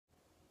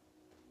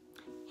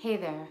Hey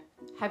there,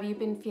 have you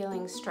been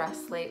feeling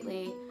stressed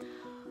lately?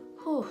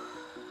 Whew,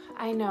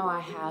 I know I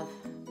have.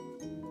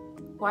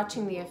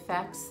 Watching the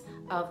effects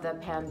of the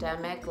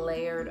pandemic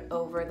layered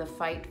over the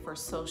fight for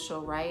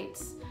social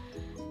rights,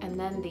 and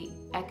then the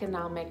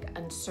economic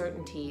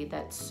uncertainty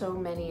that so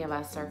many of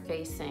us are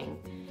facing,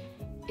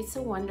 it's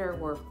a wonder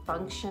we're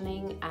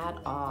functioning at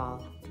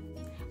all.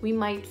 We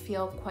might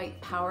feel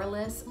quite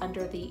powerless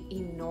under the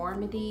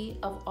enormity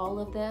of all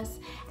of this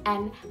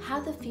and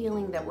have the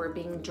feeling that we're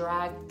being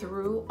dragged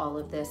through all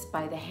of this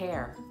by the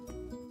hair.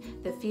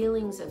 The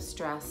feelings of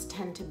stress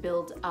tend to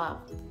build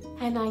up,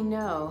 and I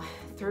know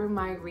through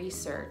my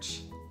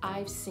research,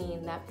 I've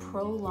seen that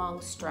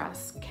prolonged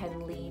stress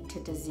can lead to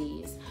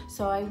disease.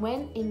 So I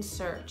went in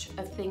search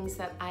of things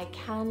that I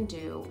can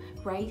do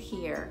right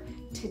here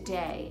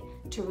today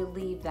to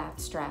relieve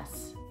that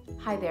stress.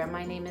 Hi there,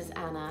 my name is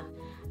Anna.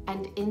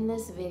 And in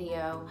this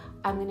video,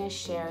 I'm going to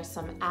share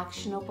some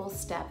actionable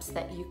steps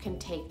that you can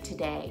take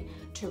today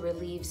to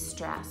relieve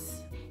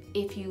stress.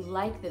 If you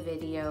like the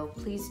video,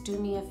 please do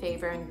me a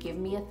favor and give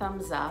me a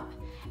thumbs up.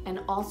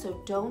 And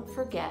also don't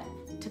forget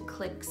to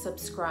click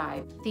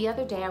subscribe. The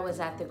other day I was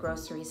at the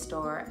grocery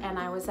store and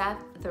I was at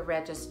the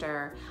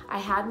register. I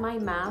had my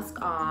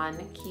mask on,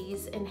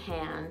 keys in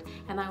hand,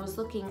 and I was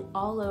looking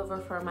all over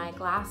for my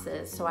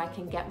glasses so I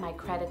can get my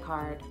credit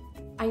card.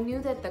 I knew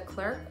that the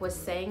clerk was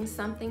saying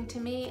something to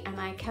me and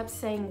I kept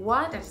saying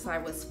what as I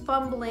was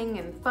fumbling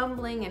and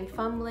fumbling and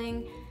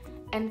fumbling.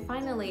 And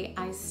finally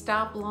I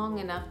stopped long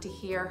enough to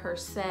hear her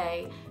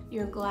say,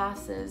 "Your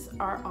glasses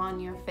are on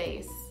your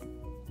face."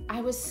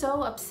 I was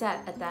so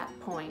upset at that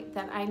point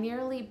that I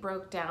nearly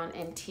broke down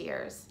in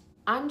tears.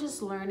 I'm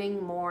just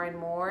learning more and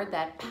more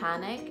that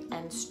panic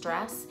and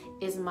stress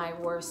is my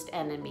worst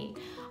enemy.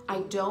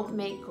 I don't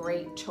make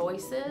great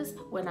choices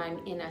when I'm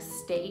in a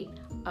state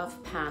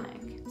of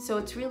panic. So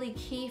it's really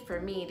key for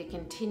me to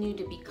continue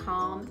to be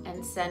calm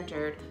and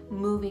centered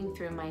moving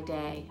through my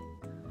day.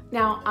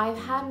 Now, I've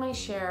had my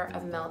share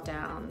of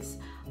meltdowns.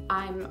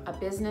 I'm a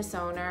business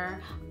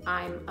owner,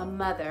 I'm a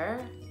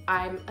mother,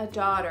 I'm a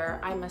daughter,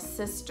 I'm a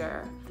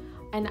sister,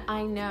 and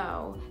I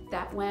know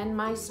that when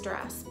my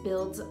stress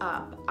builds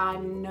up,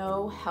 I'm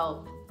no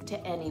help to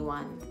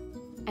anyone.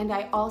 And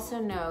I also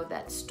know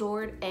that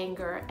stored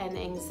anger and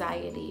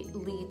anxiety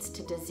leads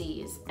to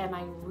disease, and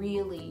I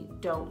really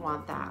don't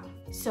want that.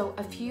 So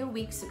a few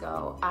weeks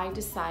ago, I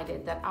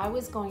decided that I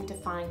was going to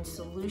find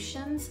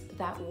solutions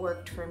that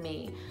worked for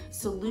me,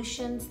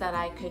 solutions that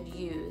I could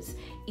use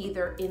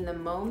either in the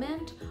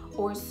moment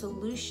or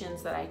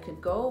solutions that I could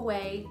go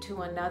away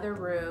to another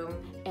room,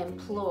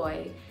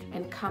 employ,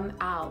 and come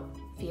out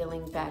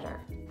feeling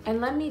better. And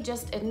let me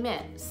just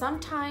admit,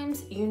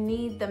 sometimes you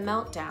need the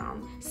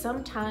meltdown.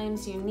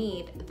 Sometimes you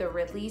need the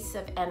release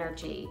of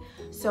energy.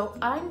 So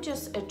I'm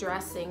just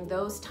addressing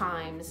those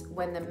times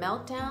when the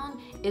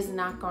meltdown is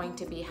not going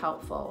to be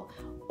helpful,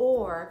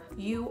 or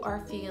you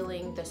are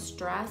feeling the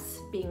stress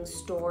being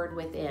stored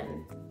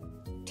within.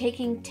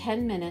 Taking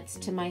 10 minutes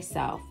to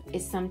myself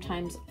is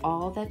sometimes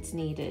all that's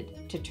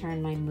needed to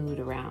turn my mood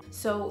around.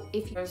 So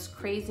if there's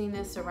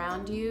craziness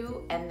around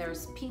you and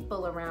there's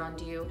people around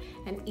you,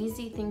 an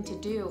easy thing to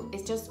do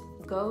is just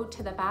go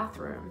to the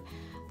bathroom.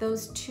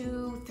 Those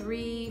 2,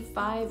 3,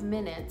 5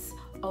 minutes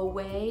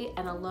away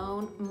and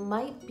alone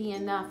might be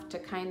enough to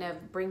kind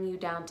of bring you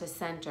down to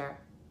center.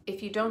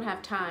 If you don't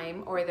have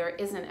time or there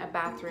isn't a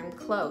bathroom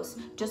close,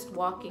 just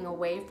walking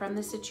away from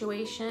the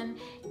situation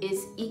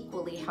is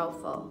equally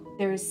helpful.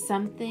 There is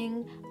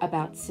something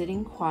about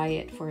sitting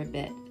quiet for a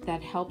bit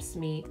that helps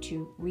me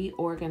to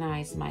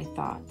reorganize my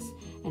thoughts.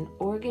 And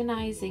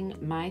organizing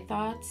my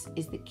thoughts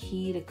is the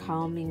key to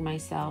calming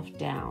myself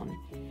down.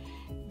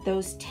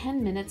 Those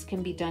 10 minutes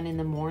can be done in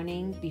the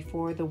morning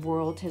before the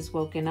world has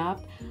woken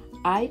up.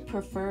 I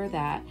prefer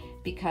that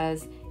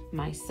because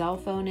my cell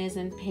phone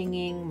isn't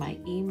pinging, my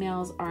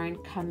emails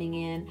aren't coming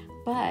in,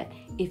 but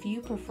if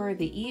you prefer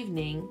the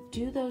evening,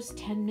 do those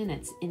 10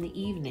 minutes in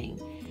the evening.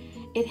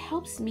 It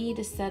helps me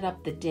to set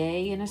up the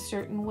day in a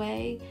certain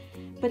way,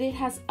 but it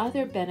has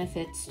other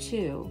benefits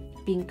too.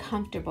 Being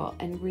comfortable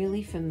and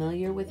really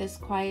familiar with this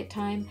quiet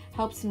time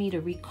helps me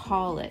to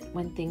recall it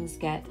when things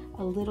get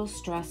a little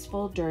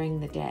stressful during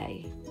the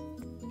day.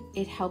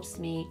 It helps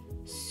me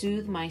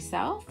soothe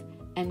myself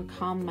and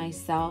calm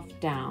myself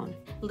down.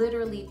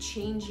 Literally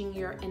changing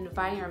your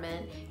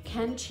environment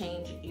can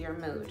change your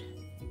mood.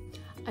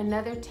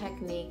 Another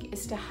technique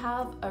is to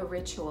have a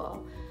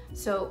ritual.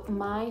 So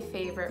my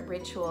favorite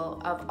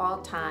ritual of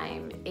all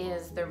time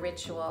is the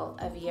ritual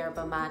of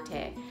Yerba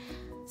Mate.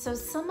 So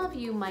some of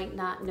you might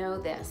not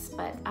know this,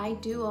 but I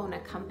do own a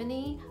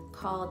company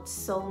called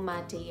Sol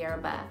Mate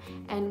Yerba,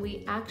 and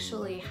we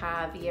actually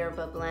have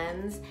yerba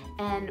blends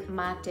and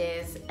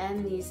mates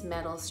and these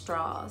metal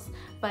straws,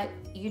 but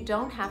you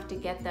don't have to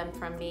get them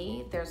from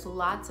me. There's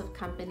lots of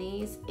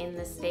companies in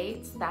the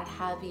States that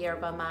have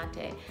yerba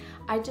mate.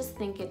 I just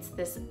think it's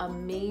this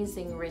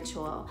amazing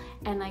ritual,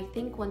 and I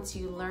think once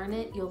you learn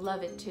it, you'll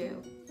love it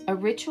too. A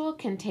ritual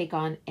can take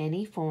on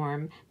any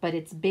form, but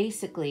it's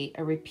basically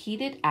a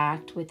repeated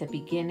act with a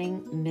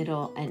beginning,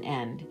 middle, and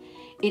end.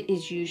 It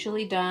is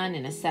usually done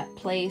in a set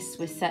place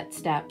with set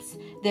steps.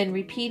 Then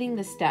repeating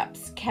the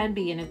steps can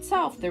be in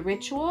itself the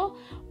ritual,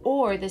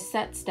 or the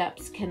set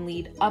steps can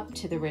lead up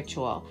to the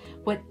ritual.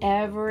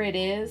 Whatever it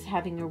is,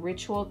 having a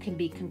ritual can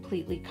be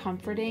completely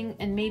comforting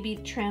and maybe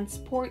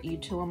transport you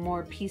to a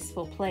more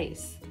peaceful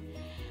place.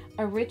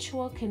 A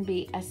ritual can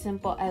be as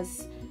simple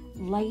as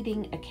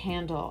lighting a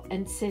candle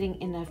and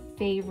sitting in a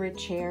favorite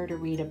chair to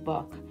read a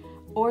book,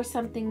 or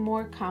something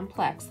more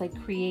complex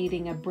like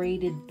creating a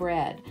braided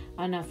bread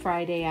on a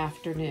Friday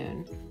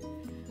afternoon.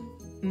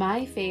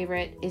 My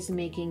favorite is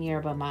making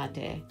yerba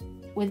mate.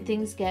 When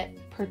things get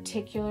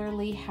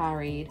particularly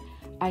harried,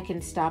 I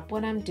can stop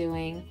what I'm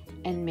doing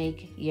and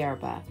make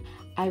yerba.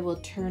 I will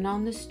turn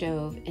on the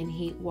stove and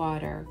heat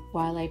water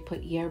while I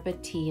put yerba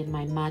tea in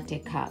my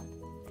mate cup.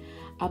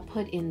 I'll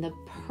put in the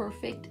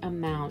perfect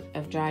amount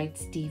of dried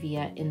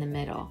stevia in the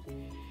middle.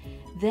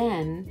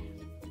 Then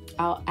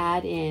I'll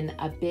add in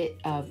a bit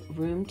of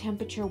room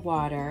temperature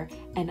water,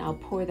 and I'll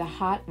pour the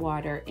hot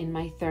water in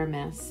my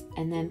thermos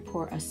and then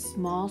pour a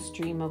small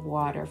stream of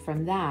water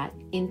from that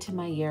into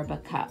my yerba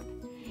cup.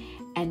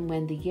 And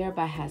when the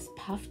yerba has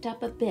puffed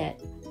up a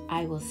bit,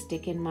 I will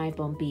stick in my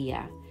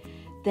bombilla.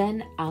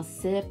 Then I'll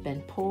sip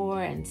and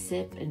pour and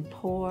sip and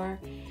pour.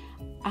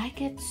 I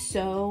get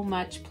so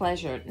much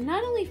pleasure,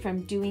 not only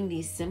from doing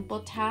these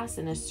simple tasks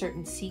in a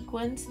certain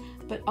sequence,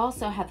 but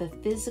also have a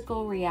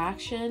physical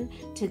reaction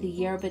to the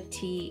yerba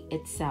tea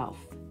itself.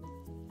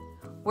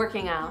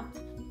 Working out.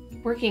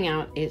 Working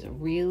out is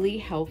really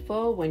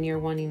helpful when you're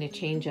wanting to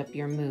change up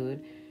your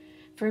mood.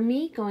 For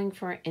me, going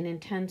for an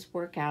intense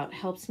workout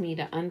helps me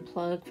to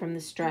unplug from the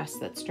stress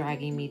that's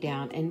dragging me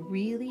down and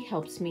really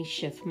helps me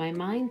shift my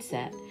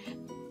mindset.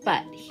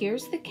 But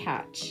here's the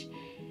catch.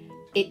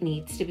 It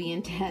needs to be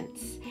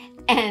intense.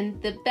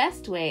 And the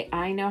best way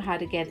I know how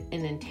to get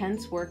an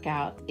intense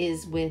workout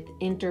is with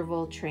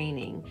interval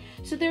training.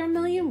 So there are a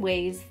million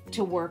ways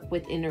to work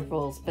with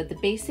intervals, but the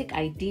basic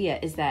idea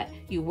is that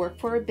you work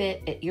for a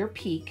bit at your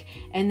peak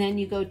and then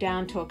you go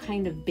down to a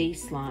kind of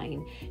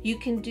baseline. You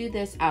can do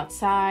this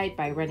outside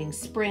by running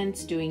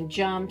sprints, doing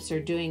jumps, or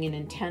doing an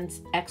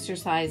intense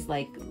exercise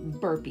like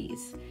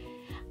burpees.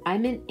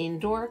 I'm an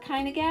indoor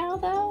kind of gal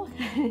though,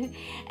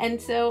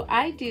 and so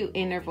I do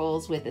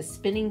intervals with a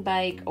spinning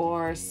bike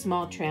or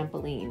small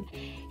trampoline.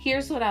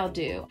 Here's what I'll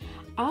do.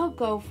 I'll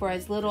go for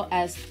as little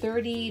as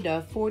 30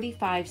 to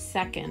 45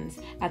 seconds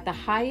at the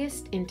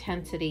highest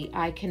intensity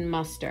I can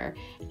muster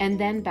and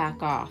then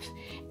back off.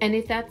 And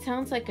if that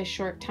sounds like a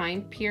short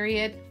time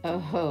period,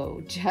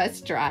 oh,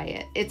 just try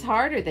it. It's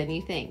harder than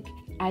you think.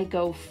 I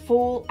go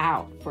full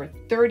out for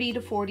 30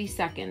 to 40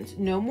 seconds,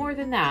 no more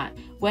than that.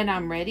 When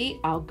I'm ready,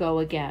 I'll go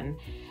again.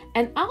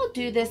 And I'll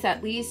do this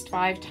at least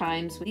 5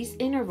 times. These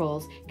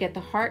intervals get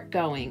the heart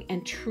going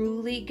and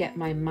truly get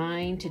my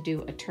mind to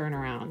do a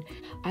turnaround.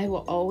 I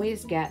will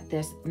always get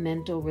this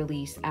mental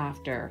release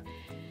after.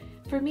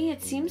 For me,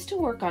 it seems to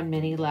work on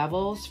many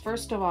levels.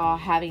 First of all,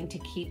 having to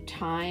keep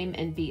time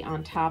and be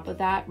on top of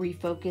that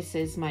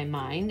refocuses my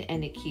mind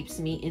and it keeps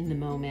me in the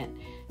moment,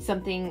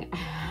 something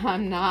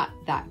I'm not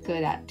that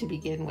good at to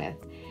begin with.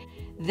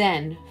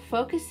 Then,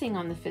 focusing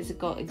on the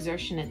physical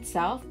exertion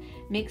itself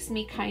makes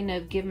me kind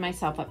of give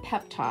myself a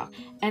pep talk.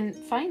 And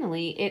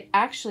finally, it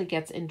actually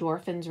gets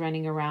endorphins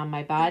running around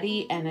my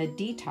body and a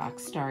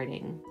detox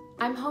starting.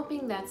 I'm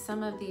hoping that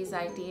some of these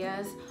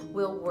ideas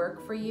will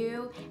work for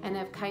you and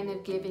have kind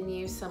of given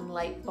you some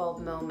light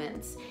bulb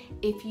moments.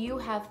 If you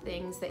have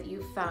things that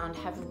you found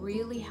have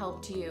really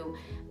helped you,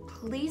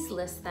 please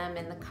list them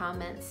in the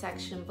comment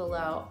section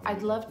below.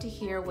 I'd love to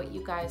hear what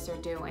you guys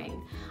are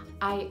doing.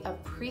 I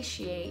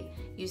appreciate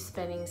you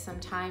spending some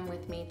time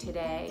with me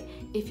today.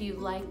 If you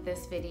like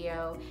this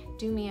video,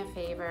 do me a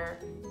favor,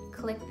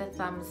 click the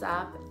thumbs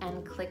up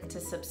and click to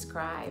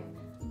subscribe.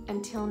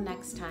 Until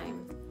next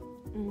time.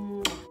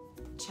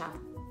 Ciao.